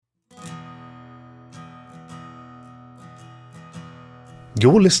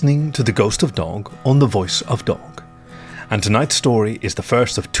You're listening to The Ghost of Dog on The Voice of Dog, and tonight's story is the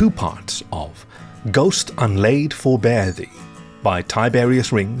first of two parts of Ghost Unlaid Forbear Thee by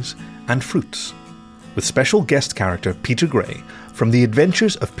Tiberius Rings and Fruitz, with special guest character Peter Gray from The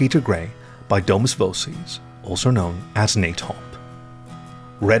Adventures of Peter Gray by Domus Voces, also known as Nate Hop.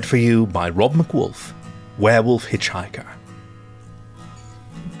 Read for you by Rob McWolf, Werewolf Hitchhiker.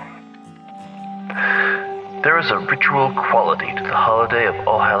 There is a ritual quality to the holiday of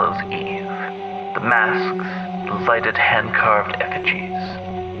All Hallows Eve. The masks, the lighted hand-carved effigies,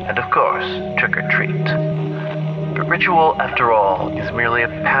 and of course, trick-or-treat. But ritual, after all, is merely a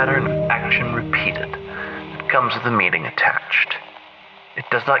pattern of action repeated that comes with a meaning attached. It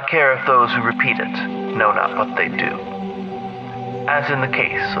does not care if those who repeat it know not what they do. As in the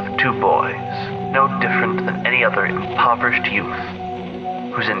case of two boys, no different than any other impoverished youth,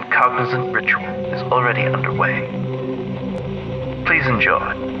 whose incognizant ritual is already underway. Please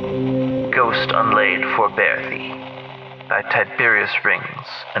enjoy Ghost Unlaid Forbear Thee by Tiberius Rings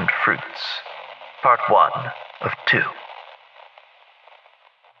and Fruitz, Part 1 of 2.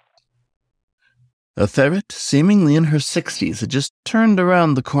 A ferret, seemingly in her 60s, had just turned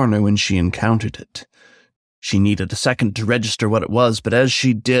around the corner when she encountered it. She needed a second to register what it was, but as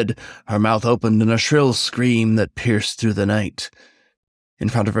she did, her mouth opened in a shrill scream that pierced through the night. In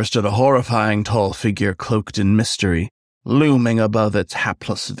front of her stood a horrifying tall figure cloaked in mystery, looming above its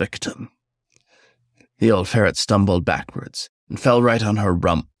hapless victim. The old ferret stumbled backwards and fell right on her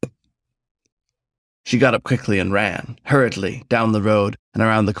rump. She got up quickly and ran, hurriedly, down the road and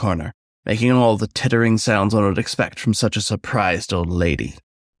around the corner, making all the tittering sounds one would expect from such a surprised old lady.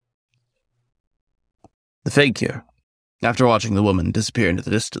 The figure, after watching the woman disappear into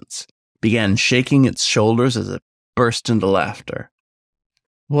the distance, began shaking its shoulders as it burst into laughter.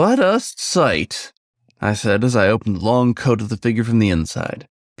 "What a sight," I said as I opened the long coat of the figure from the inside,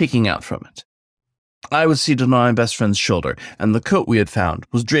 peeking out from it. I was seated on my best friend's shoulder, and the coat we had found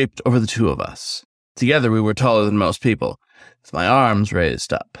was draped over the two of us. Together we were taller than most people, with my arms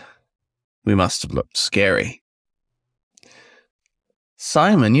raised up. We must have looked scary.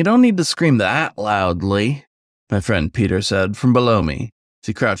 "Simon, you don't need to scream that loudly," my friend Peter said from below me as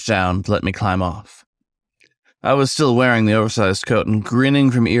he crouched down to let me climb off. I was still wearing the oversized coat and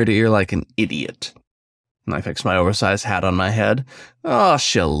grinning from ear to ear like an idiot. I fixed my oversized hat on my head. "Oh,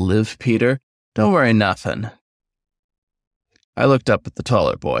 she'll live, Peter. Don't worry nothing." I looked up at the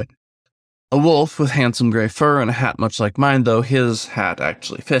taller boy. A wolf with handsome gray fur and a hat much like mine, though his hat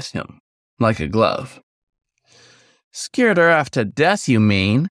actually fit him, like a glove. "Scared her half to death, you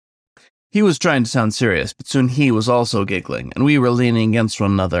mean?" He was trying to sound serious, but soon he was also giggling, and we were leaning against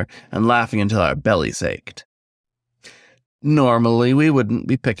one another and laughing until our bellies ached. Normally, we wouldn't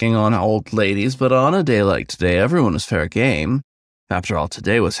be picking on old ladies, but on a day like today, everyone was fair game. After all,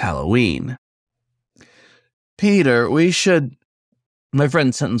 today was Halloween. "Peter, we should—" My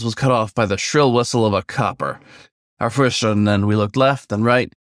friend's sentence was cut off by the shrill whistle of a copper. Our first and then we looked left and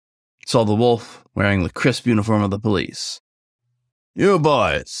right, saw the wolf wearing the crisp uniform of the police. "You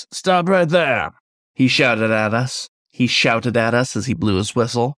boys, stop right there," he shouted at us. As he blew his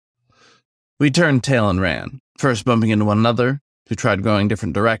whistle. We turned tail and ran, first bumping into one another, who tried going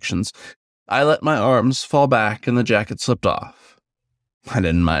different directions. I let my arms fall back and the jacket slipped off. I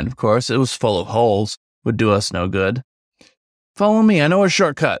didn't mind, of course. It was full of holes. Would do us no good. "Follow me, I know a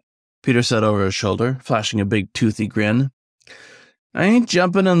shortcut," Peter said over his shoulder, flashing a big toothy grin. "I ain't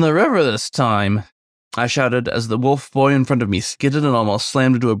jumping in the river this time," I shouted as the wolf boy in front of me skidded and almost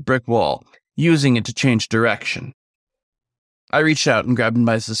slammed into a brick wall, using it to change direction. I reached out and grabbed him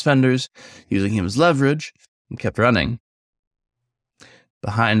by his suspenders, using him as leverage, and kept running.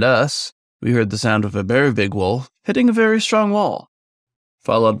 Behind us, we heard the sound of a very big wolf hitting a very strong wall,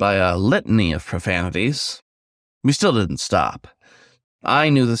 followed by a litany of profanities. We still didn't stop. I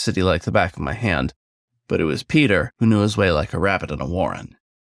knew the city like the back of my hand, but it was Peter who knew his way like a rabbit in a warren.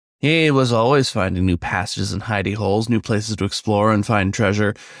 He was always finding new passages and hidey holes, new places to explore and find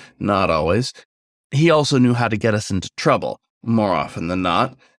treasure. Not always. He also knew how to get us into trouble, more often than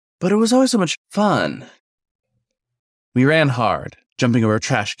not, but it was always so much fun. We ran hard, jumping over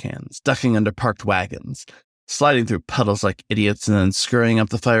trash cans, ducking under parked wagons, sliding through puddles like idiots, and then scurrying up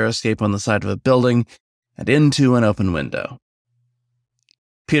the fire escape on the side of a building and into an open window.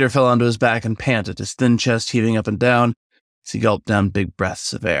 Peter fell onto his back and panted, his thin chest heaving up and down as he gulped down big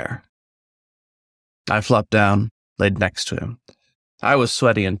breaths of air. I flopped down, laid next to him. I was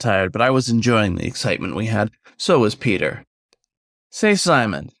sweaty and tired, but I was enjoying the excitement we had. So was Peter. "Say,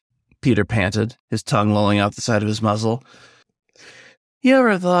 Simon," Peter panted, his tongue lolling out the side of his muzzle. "You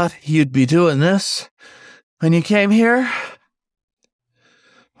ever thought you'd be doing this when you came here?"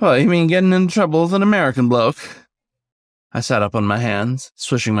 What, you mean getting in trouble with an American bloke? I sat up on my hands,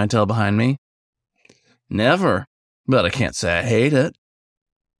 swishing my tail behind me. Never, but I can't say I hate it.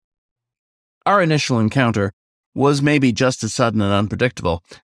 Our initial encounter was maybe just as sudden and unpredictable.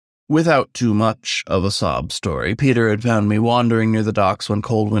 Without too much of a sob story, Peter had found me wandering near the docks one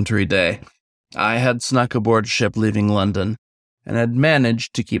cold wintry day. I had snuck aboard a ship leaving London, and had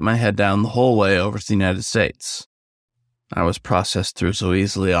managed to keep my head down the whole way over to the United States. I was processed through so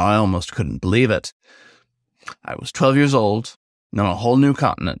easily I almost couldn't believe it. I was 12 years old, on a whole new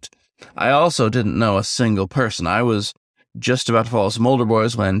continent. I also didn't know a single person. I was just about to follow some older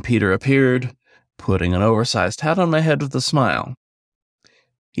boys when Peter appeared, putting an oversized hat on my head with a smile.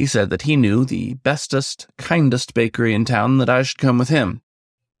 He said that he knew the bestest, kindest bakery in town, that I should come with him.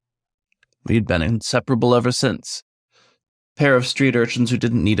 We'd been inseparable ever since. A pair of street urchins who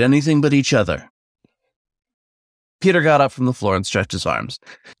didn't need anything but each other. Peter got up from the floor and stretched his arms.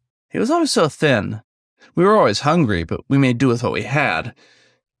 He was always so thin. We were always hungry, but we made do with what we had.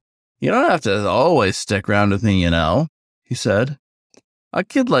 You don't have to always stick around with me, you know, he said. A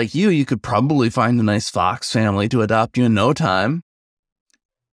kid like you could probably find a nice fox family to adopt you in no time.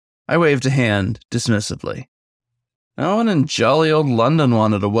 I waved a hand dismissively. No one in jolly old London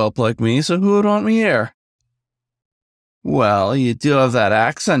wanted a whelp like me, so who would want me here? Well, you do have that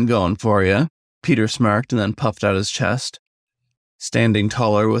accent going for you, Peter smirked and then puffed out his chest. Standing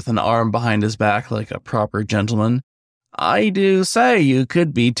taller with an arm behind his back like a proper gentleman. I do say you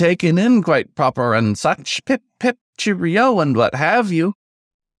could be taken in quite proper and such, pip, pip, cheerio, and what have you.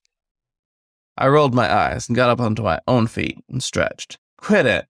 I rolled my eyes and got up onto my own feet and stretched. Quit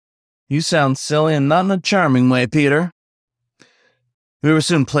it. You sound silly and not in a charming way, Peter. We were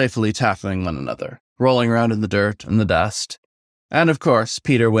soon playfully tackling one another, rolling around in the dirt and the dust, and of course,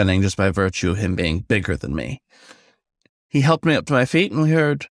 Peter winning just by virtue of him being bigger than me. He helped me up to my feet and we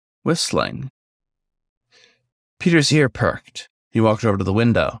heard whistling. Peter's ear perked. He walked over to the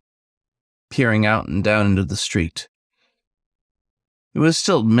window, peering out and down into the street. It was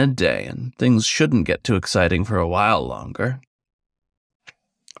still midday, and things shouldn't get too exciting for a while longer.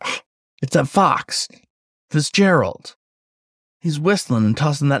 It's that fox, Fitzgerald. He's whistling and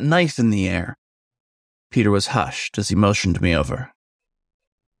tossing that knife in the air. Peter was hushed as he motioned me over.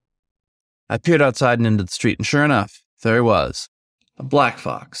 I peered outside and into the street, and sure enough, there he was, a black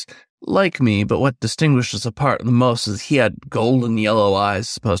fox, like me, but what distinguished us apart the most is he had golden yellow eyes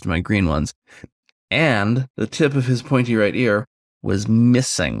as opposed to my green ones, and the tip of his pointy right ear was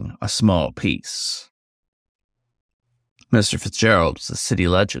missing a small piece. Mr. Fitzgerald was a city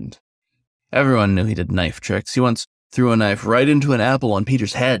legend. Everyone knew he did knife tricks. He once threw a knife right into an apple on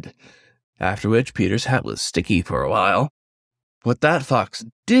Peter's head, after which Peter's hat was sticky for a while. What that fox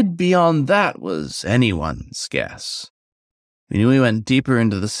did beyond that was anyone's guess. We knew he went deeper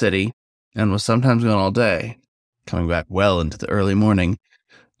into the city, and was sometimes gone all day, coming back well into the early morning,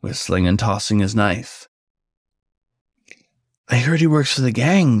 whistling and tossing his knife. I heard he works for the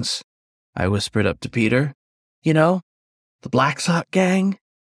gangs, I whispered up to Peter. You know, the Black Sock gang?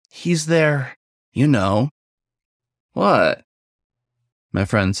 He's there, you know. What? My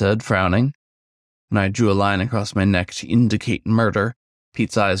friend said, frowning. When I drew a line across my neck to indicate murder,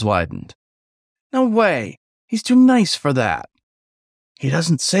 Pete's eyes widened. No way! He's too nice for that. He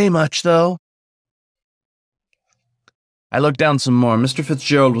doesn't say much, though. I looked down some more. Mr.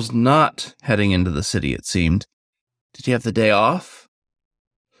 Fitzgerald was not heading into the city, it seemed. Did he have the day off?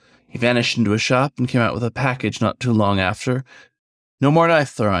 He vanished into a shop and came out with a package not too long after. No more knife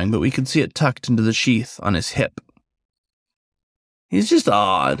throwing, but we could see it tucked into the sheath on his hip. He's just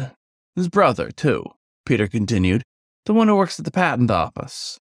odd. His brother, too, Peter continued, the one who works at the patent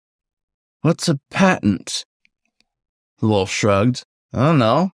office. What's a patent? The wolf shrugged. I don't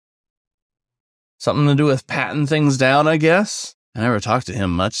know. Something to do with patting things down, I guess? I never talked to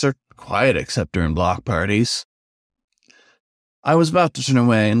him much. They're quiet except during block parties. I was about to turn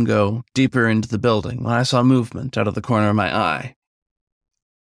away and go deeper into the building when I saw movement out of the corner of my eye.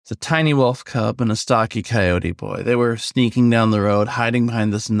 It's a tiny wolf cub and a stocky coyote boy. They were sneaking down the road, hiding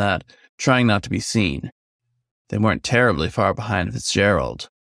behind this and that, trying not to be seen. They weren't terribly far behind Fitzgerald.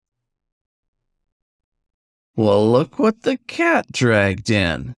 Well, look what the cat dragged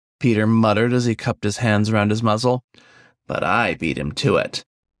in, Peter muttered as he cupped his hands around his muzzle. But I beat him to it.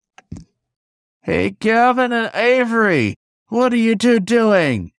 Hey, Gavin and Avery! What are you two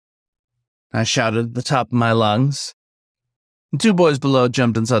doing? I shouted at the top of my lungs. The two boys below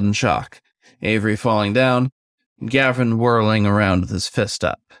jumped in sudden shock, Avery falling down, and Gavin whirling around with his fist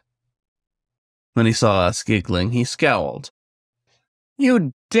up. When he saw us giggling, he scowled.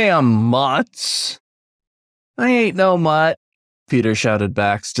 You damn mutts! I ain't no mutt. Peter shouted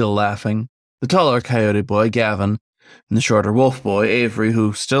back, still laughing. The taller coyote boy, Gavin, and the shorter wolf boy, Avery,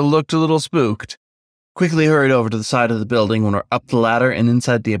 who still looked a little spooked, quickly hurried over to the side of the building and were up the ladder and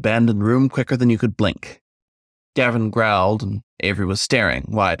inside the abandoned room quicker than you could blink. Gavin growled, and Avery was staring,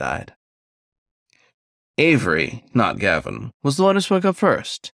 wide-eyed. Avery, not Gavin, was the one who spoke up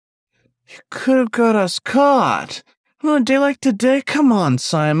first. "You could have got us caught. On a day like today, come on,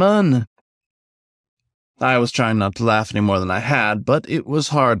 Simon." I was trying not to laugh any more than I had, but it was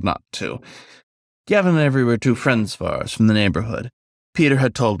hard not to. Gavin and Avery were two friends of ours from the neighborhood. Peter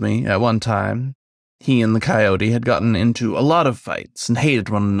had told me, at one time, he and the coyote had gotten into a lot of fights and hated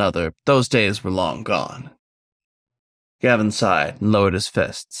one another. Those days were long gone. Gavin sighed and lowered his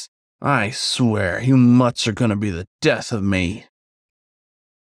fists. "I swear, you mutts are going to be the death of me."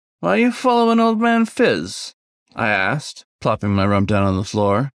 "Why are you following old man Fizz?" I asked, plopping my rump down on the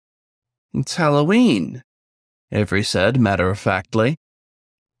floor. "It's Halloween," Avery said, matter-of-factly.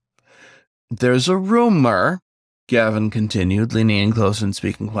 "There's a rumor," Gavin continued, leaning in closer and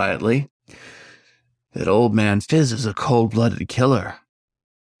speaking quietly, "that old man Fizz is a cold-blooded killer.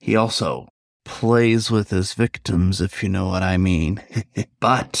 He also plays with his victims, if you know what I mean.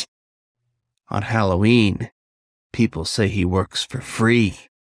 But on Halloween, people say he works for free,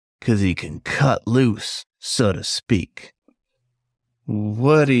 'cause he can cut loose, so to speak."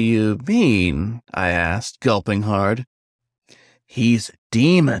 "What do you mean?" I asked, gulping hard. "He's a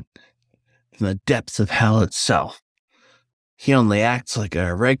demon from the depths of hell itself. He only acts like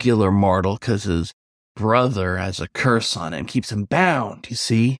a regular mortal 'cause his brother has a curse on him, keeps him bound, you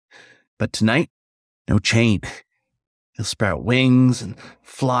see. But tonight, no chain. He'll sprout wings and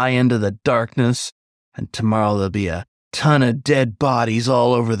fly into the darkness, and tomorrow there'll be a ton of dead bodies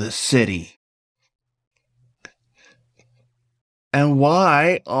all over the city." "And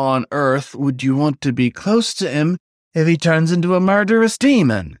why on earth would you want to be close to him if he turns into a murderous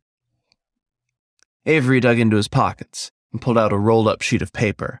demon?" Avery dug into his pockets and pulled out a rolled-up sheet of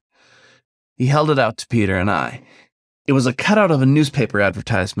paper. He held it out to Peter and I. It was a cutout of a newspaper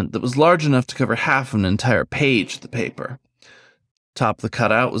advertisement that was large enough to cover half of an entire page of the paper. Top of the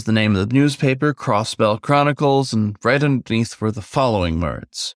cutout was the name of the newspaper, Crossbell Chronicles, and right underneath were the following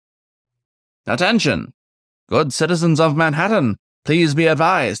words. "Attention! Good citizens of Manhattan, please be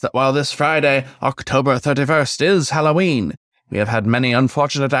advised that while this Friday, October 31st, is Halloween, we have had many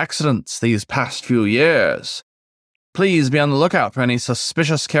unfortunate accidents these past few years. Please be on the lookout for any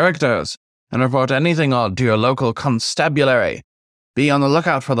suspicious characters and report anything odd to your local constabulary. Be on the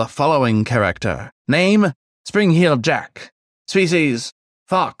lookout for the following character. Name, Spring-Heeled Jack. Species,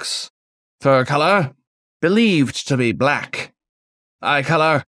 fox. Fur color, believed to be black. Eye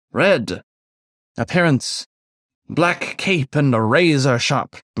color, red. Appearance, black cape and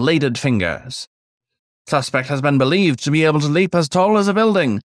razor-sharp bladed fingers. Suspect has been believed to be able to leap as tall as a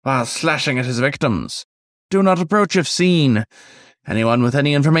building while slashing at his victims. Do not approach if seen. Anyone with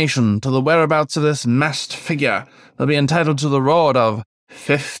any information to the whereabouts of this masked figure will be entitled to the reward of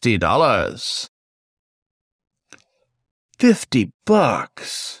 $50.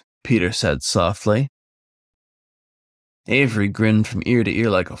 $50, Peter said softly. Avery grinned from ear to ear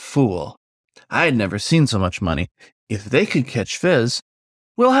like a fool. I had never seen so much money. If they could catch Fizz,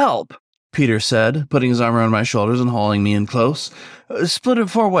 we'll help, Peter said, putting his arm around my shoulders and hauling me in close. Split it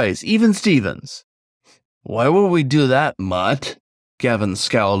 4 ways, even Stevens. Why would we do that, mutt? Gavin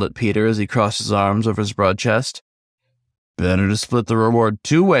scowled at Peter as he crossed his arms over his broad chest. Better to split the reward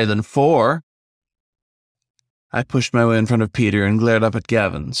 2-way than 4. I pushed my way in front of Peter and glared up at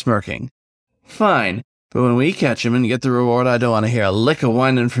Gavin, smirking. Fine, but when we catch him and get the reward, I don't want to hear a lick of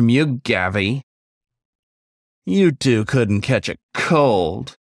whining from you, Gavy. You two couldn't catch a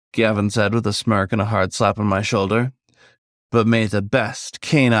cold, Gavin said with a smirk and a hard slap on my shoulder. But may the best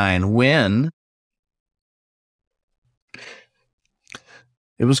canine win.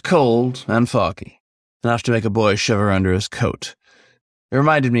 It was cold and foggy, enough to make a boy shiver under his coat. It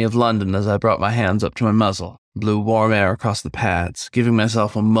reminded me of London as I brought my hands up to my muzzle, blew warm air across the pads, giving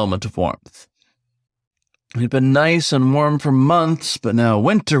myself a moment of warmth. It had been nice and warm for months, but now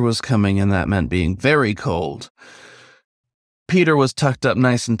winter was coming, and that meant being very cold. Peter was tucked up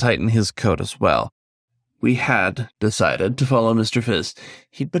nice and tight in his coat as well. We had decided to follow Mr. Fizz.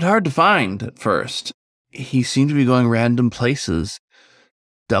 He'd been hard to find at first. He seemed to be going random places,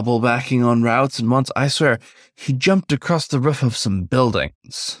 double-backing on routes, and once, I swear, he jumped across the roof of some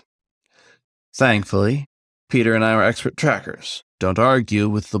buildings. Thankfully, Peter and I were expert trackers. Don't argue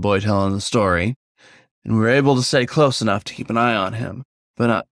with the boy telling the story. And we were able to stay close enough to keep an eye on him, but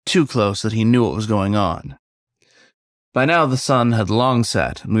not too close that he knew what was going on. By now the sun had long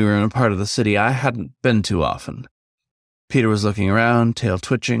set, and we were in a part of the city I hadn't been to often. Peter was looking around, tail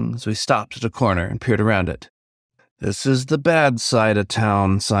twitching, as we stopped at a corner and peered around it. "This is the bad side of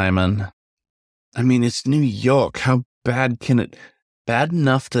town, Simon." "I mean, it's New York. How bad can it... Bad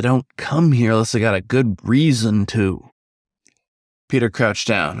enough they don't come here unless they got a good reason to." Peter crouched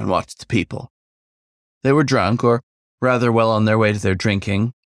down and watched the people. They were drunk, or rather well on their way to their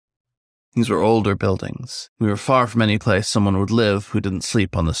drinking. These were older buildings. We were far from any place someone would live who didn't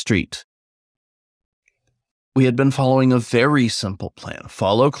sleep on the street. We had been following a very simple plan: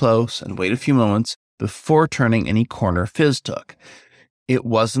 follow close and wait a few moments before turning any corner Fizz took. It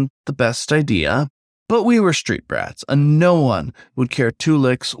wasn't the best idea, but we were street brats, and no one would care two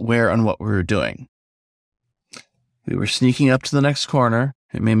licks where and what we were doing. We were sneaking up to the next corner.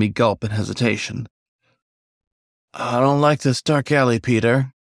 It made me gulp in hesitation. "I don't like this dark alley,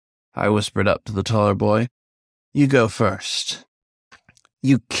 Peter," I whispered up to the taller boy. "You go first."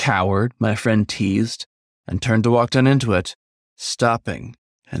 "You coward," my friend teased, and turned to walk down into it, stopping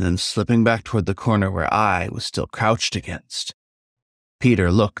and then slipping back toward the corner where I was still crouched against.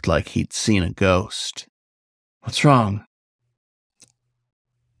 Peter looked like he'd seen a ghost. "What's wrong?"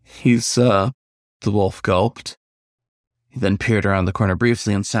 "He's, the wolf gulped. He then peered around the corner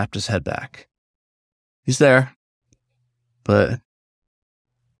briefly and snapped his head back. "He's there. But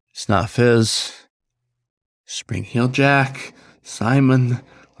it's not Fizz. Spring-heel Jack. Simon,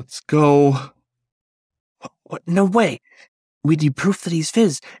 let's go." What? No way. We need proof that he's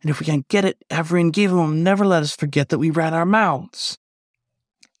Fizz, and if we can't get it, Avery and Gavin will never let us forget that we ran our mouths.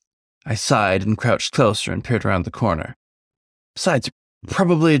 I sighed and crouched closer and peered around the corner. Besides,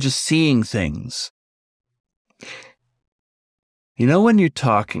 probably just seeing things. You know when you're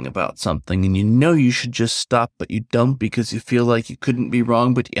talking about something and you know you should just stop, but you don't because you feel like you couldn't be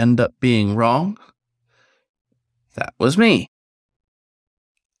wrong, but you end up being wrong? That was me.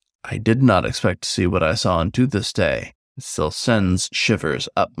 I did not expect to see what I saw, and to this day, it still sends shivers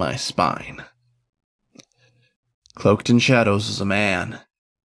up my spine. Cloaked in shadows was a man.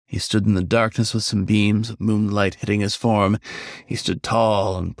 He stood in the darkness with some beams of moonlight hitting his form. He stood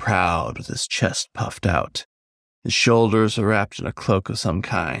tall and proud with his chest puffed out. His shoulders were wrapped in a cloak of some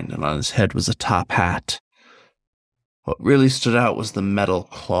kind, and on his head was a top hat. What really stood out was the metal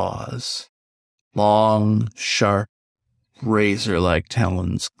claws. Long, sharp, razor-like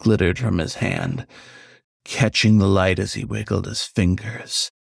talons glittered from his hand, catching the light as he wiggled his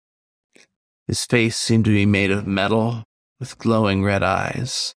fingers. His face seemed to be made of metal, with glowing red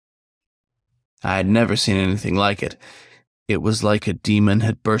eyes. I had never seen anything like it. It was like a demon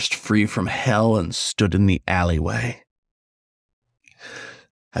had burst free from hell and stood in the alleyway.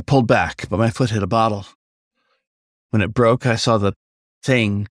 I pulled back, but my foot hit a bottle. When it broke, I saw the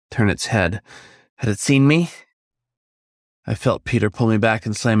thing turn its head. Had it seen me? I felt Peter pull me back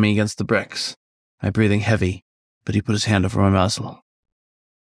and slam me against the bricks, my breathing heavy, but he put his hand over my muzzle.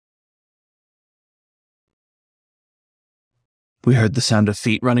 We heard the sound of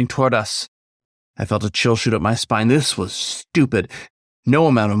feet running toward us. I felt a chill shoot up my spine. This was stupid. No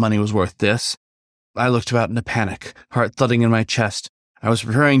amount of money was worth this. I looked about in a panic, heart thudding in my chest. I was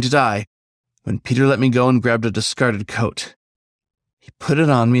preparing to die when Peter let me go and grabbed a discarded coat. He put it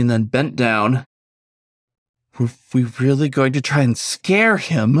on me and then bent down. Were we really going to try and scare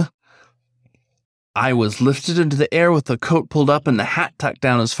him? I was lifted into the air with the coat pulled up and the hat tucked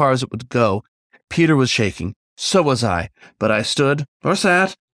down as far as it would go. Peter was shaking. So was I, but I stood, or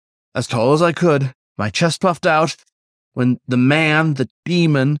sat, as tall as I could, my chest puffed out. When the man, the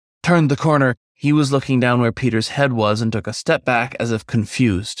demon, turned the corner, he was looking down where Peter's head was and took a step back as if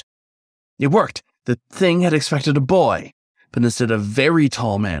confused. It worked. The thing had expected a boy, but instead a very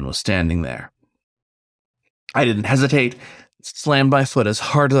tall man was standing there. I didn't hesitate, slammed my foot as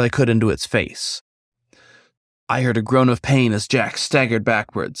hard as I could into its face. I heard a groan of pain as Jack staggered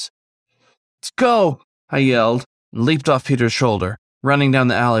backwards. "Let's go!" I yelled, and leaped off Peter's shoulder, running down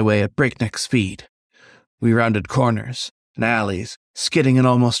the alleyway at breakneck speed. We rounded corners and alleys, skidding and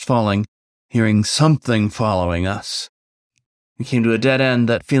almost falling, hearing something following us. We came to a dead end.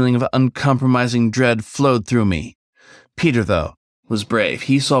 That feeling of uncompromising dread flowed through me. Peter, though, was brave.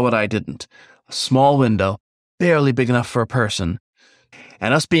 He saw what I didn't. A small window, barely big enough for a person.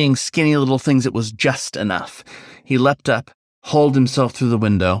 And us being skinny little things, it was just enough. He leapt up, hauled himself through the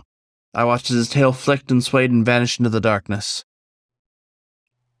window. I watched as his tail flicked and swayed and vanished into the darkness.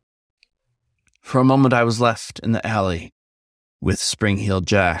 For a moment I was left in the alley with Spring-Heeled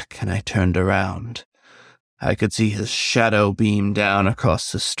Jack, and I turned around. I could see his shadow beam down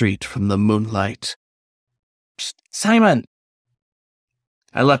across the street from the moonlight. "Simon!"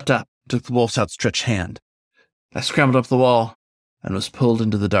 I leapt up, took the wolf's outstretched hand. I scrambled up the wall and was pulled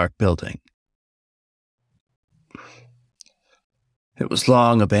into the dark building. It was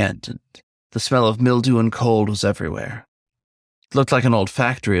long abandoned. The smell of mildew and cold was everywhere. It looked like an old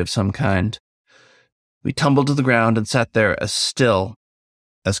factory of some kind. We tumbled to the ground and sat there as still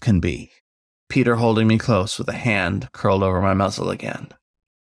as can be, Peter holding me close with a hand curled over my muzzle again.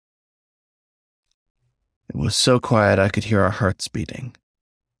 It was so quiet I could hear our hearts beating.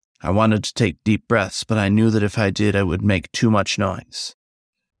 I wanted to take deep breaths, but I knew that if I did, I would make too much noise.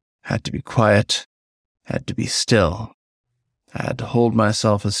 Had to be quiet, had to be still. I had to hold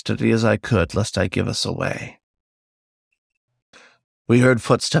myself as steady as I could, lest I give us away. We heard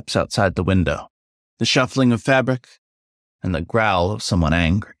footsteps outside the window, the shuffling of fabric, and the growl of someone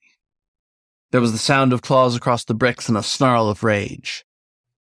angry. There was the sound of claws across the bricks and a snarl of rage.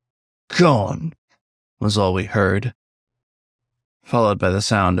 "Gone," was all we heard, followed by the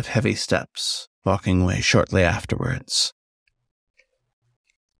sound of heavy steps, walking away shortly afterwards.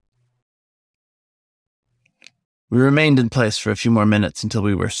 We remained in place for a few more minutes until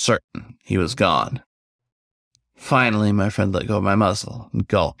we were certain he was gone. Finally, my friend let go of my muzzle and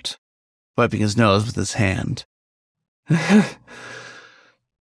gulped, wiping his nose with his hand.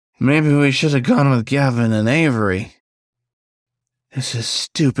 "Maybe we should have gone with Gavin and Avery." "This is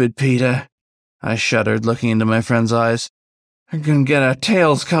stupid, Peter," I shuddered, looking into my friend's eyes. "We're going to get our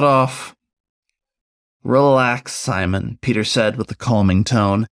tails cut off." "Relax, Simon," Peter said with a calming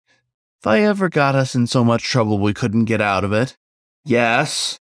tone. "If I ever got us in so much trouble we couldn't get out of it."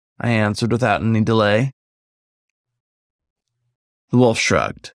 "Yes," I answered without any delay. The wolf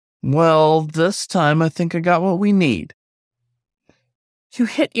shrugged. "Well, this time I think I got what we need." "You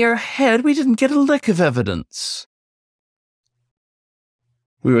hit your head. We didn't get a lick of evidence."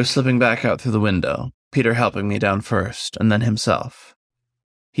 We were slipping back out through the window, Peter helping me down first, and then himself.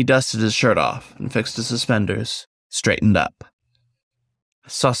 He dusted his shirt off and fixed his suspenders, straightened up. "I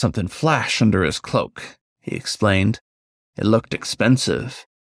saw something flash under his cloak," he explained. "It looked expensive."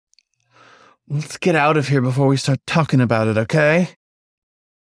 "Let's get out of here before we start talking about it, okay?"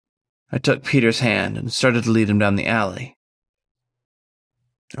 I took Peter's hand and started to lead him down the alley.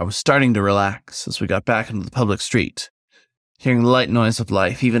 I was starting to relax as we got back into the public street, hearing the light noise of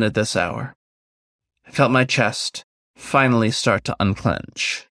life even at this hour. I felt my chest finally start to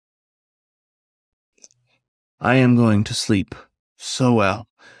unclench. "I am going to sleep so well.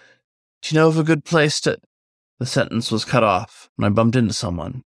 Do you know of a good place to—" The sentence was cut off, and I bumped into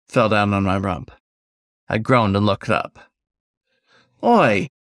someone, fell down on my rump. I groaned and looked up. "Oi,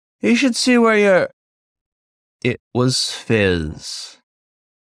 you should see where you're—" It was Fizz.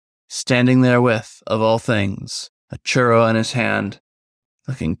 Standing there with, of all things, a churro in his hand,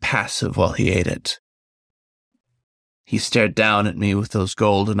 looking passive while he ate it. He stared down at me with those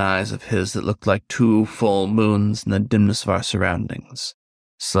golden eyes of his that looked like 2 full moons in the dimness of our surroundings,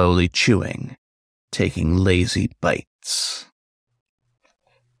 slowly chewing, taking lazy bites.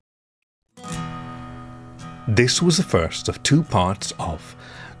 This was the first of 2 parts of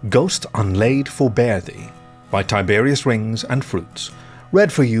Ghost Unlaid, Forbear Thee by Tiberius Rings and Fruitz,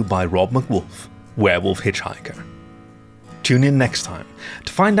 read for you by Rob McWolf, Werewolf Hitchhiker. Tune in next time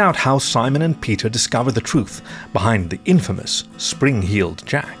to find out how Simon and Peter discover the truth behind the infamous spring-heeled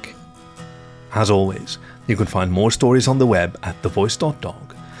Jack. As always, you can find more stories on the web at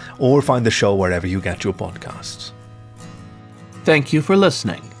thevoice.dog, or find the show wherever you get your podcasts. Thank you for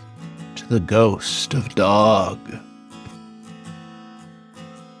listening to The Ghost of Dog.